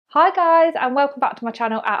Hi guys, and welcome back to my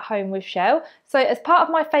channel At Home with Chelle. So as part of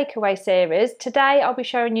my Fakeaway series, today I'll be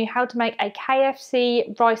showing you how to make a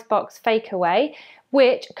KFC Ricebox Fakeaway,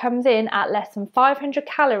 which comes in at less than 500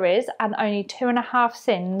 calories and only 2.5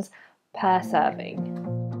 syns per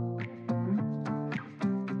serving.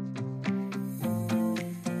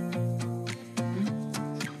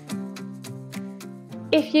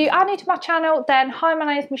 If you are new to my channel, then hi, my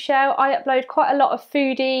name is Michelle. I upload quite a lot of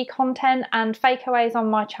foodie content and fakeaways on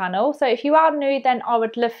my channel. So if you are new, then I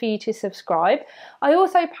would love for you to subscribe. I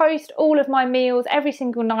also post all of my meals every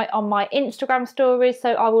single night on my Instagram stories,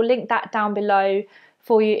 so I will link that down below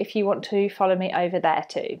for you if you want to follow me over there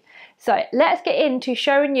too. So let's get into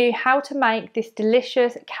showing you how to make this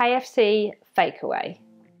delicious KFC Fakeaway.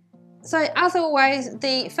 So as always,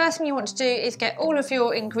 the first thing you want to do is get all of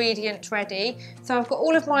your ingredients ready. So I've got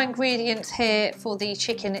all of my ingredients here for the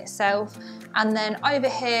chicken itself, and then over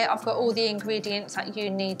here I've got all the ingredients that you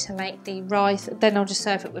need to make the rice. Then I'll just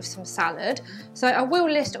serve it with some salad. So I will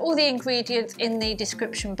list all the ingredients in the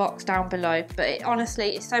description box down below, but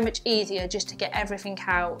honestly it's so much easier just to get everything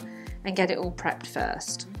out and get it all prepped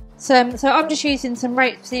first. So I'm just using some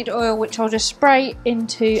rapeseed oil, which I'll just spray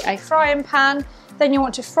into a frying pan. Then you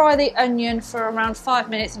want to fry the onion for around 5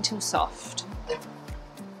 minutes until soft.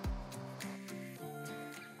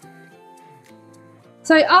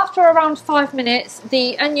 So after around 5 minutes,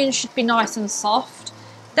 the onion should be nice and soft.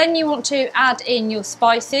 Then you want to add in your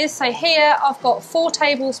spices. So here I've got 4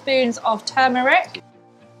 tablespoons of turmeric.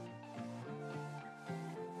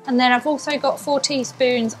 And then I've also got 4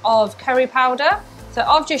 teaspoons of curry powder. So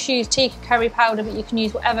I've just used tikka curry powder, but you can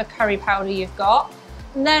use whatever curry powder you've got.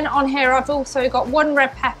 And then on here I've also got 1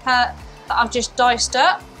 red pepper that I've just diced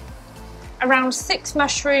up, around 6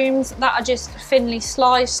 mushrooms that are just thinly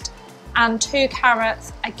sliced, and 2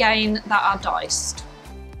 carrots again that are diced.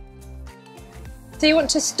 So you want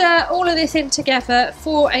to stir all of this in together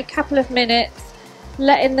for a couple of minutes,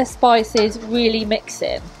 letting the spices really mix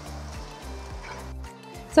in.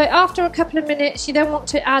 So after a couple of minutes you then want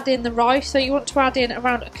to add in the rice. So you want to add in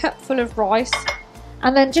around a cupful of rice.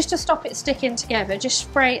 And then just to stop it sticking together, just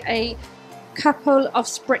spray a couple of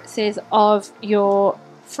spritzes of your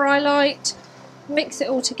fry light, mix it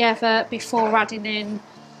all together before adding in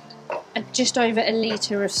just over a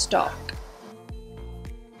litre of stock.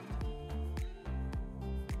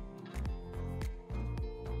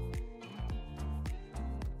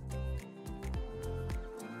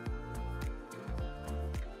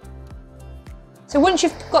 So once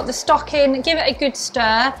you've got the stock in, give it a good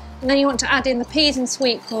stir, and then you want to add in the peas and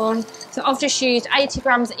sweet corn. So I've just used 80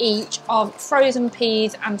 grams each of frozen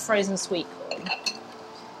peas and frozen sweet corn.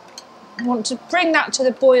 You want to bring that to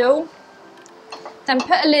the boil, then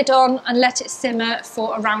put a lid on and let it simmer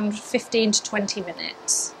for around 15 to 20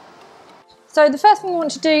 minutes. So the first thing you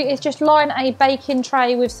want to do is just line a baking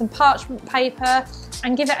tray with some parchment paper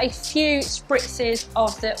and give it a few spritzes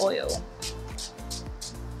of the oil.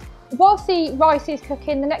 Whilst the rice is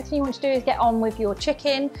cooking, the next thing you want to do is get on with your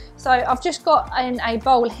chicken. So I've just got in a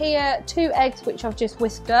bowl here 2 eggs which I've just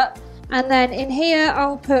whisked up, and then in here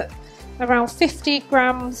I'll put around 50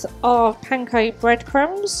 grams of panko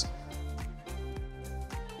breadcrumbs.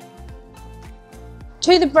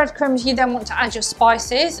 To the breadcrumbs you then want to add your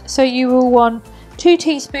spices. So you will want 2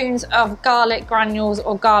 teaspoons of garlic granules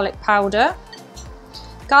or garlic powder.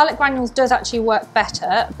 Garlic granules does actually work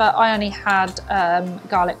better, but I only had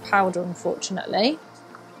garlic powder, unfortunately.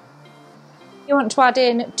 You want to add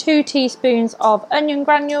in 2 teaspoons of onion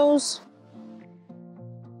granules,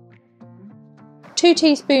 2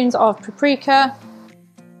 teaspoons of paprika,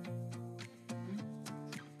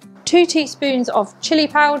 2 teaspoons of chilli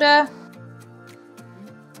powder,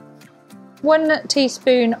 1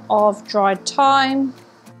 teaspoon of dried thyme,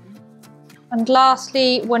 and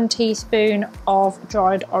lastly 1 teaspoon of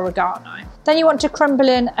dried oregano. Then you want to crumble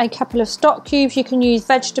in a couple of stock cubes. You can use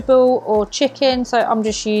vegetable or chicken, so I'm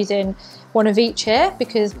just using 1 of each here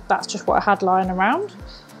because that's just what I had lying around.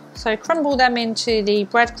 So crumble them into the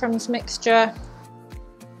breadcrumbs mixture.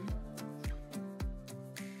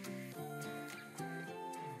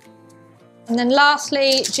 And then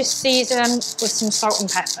lastly, just season with some salt and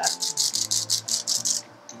pepper.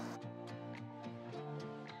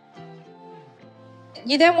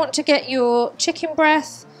 You then want to get your chicken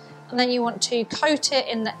breast, and then you want to coat it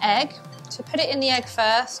in the egg. So put it in the egg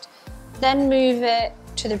first, then move it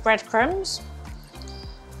to the breadcrumbs,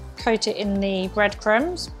 coat it in the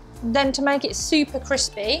breadcrumbs. Then to make it super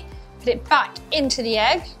crispy, put it back into the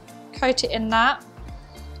egg, coat it in that,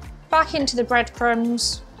 back into the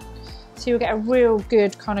breadcrumbs, so you'll get a real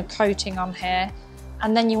good kind of coating on here.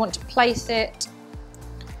 And then you want to place it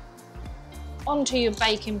onto your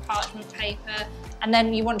baking parchment paper, and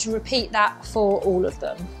then you want to repeat that for all of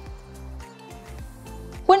them.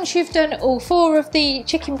 Once you've done all 4 of the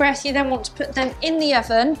chicken breasts, you then want to put them in the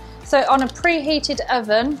oven. So on a preheated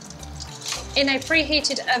oven,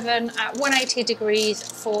 at 180 degrees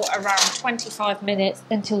for around 25 minutes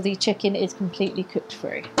until the chicken is completely cooked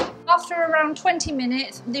through. After around 20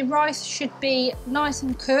 minutes, the rice should be nice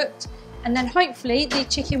and cooked, and then hopefully the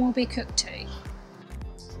chicken will be cooked too.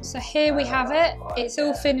 So here we have it, it's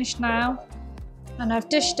all finished now, and I've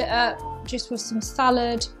dished it up just with some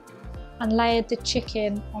salad and layered the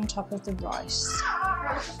chicken on top of the rice.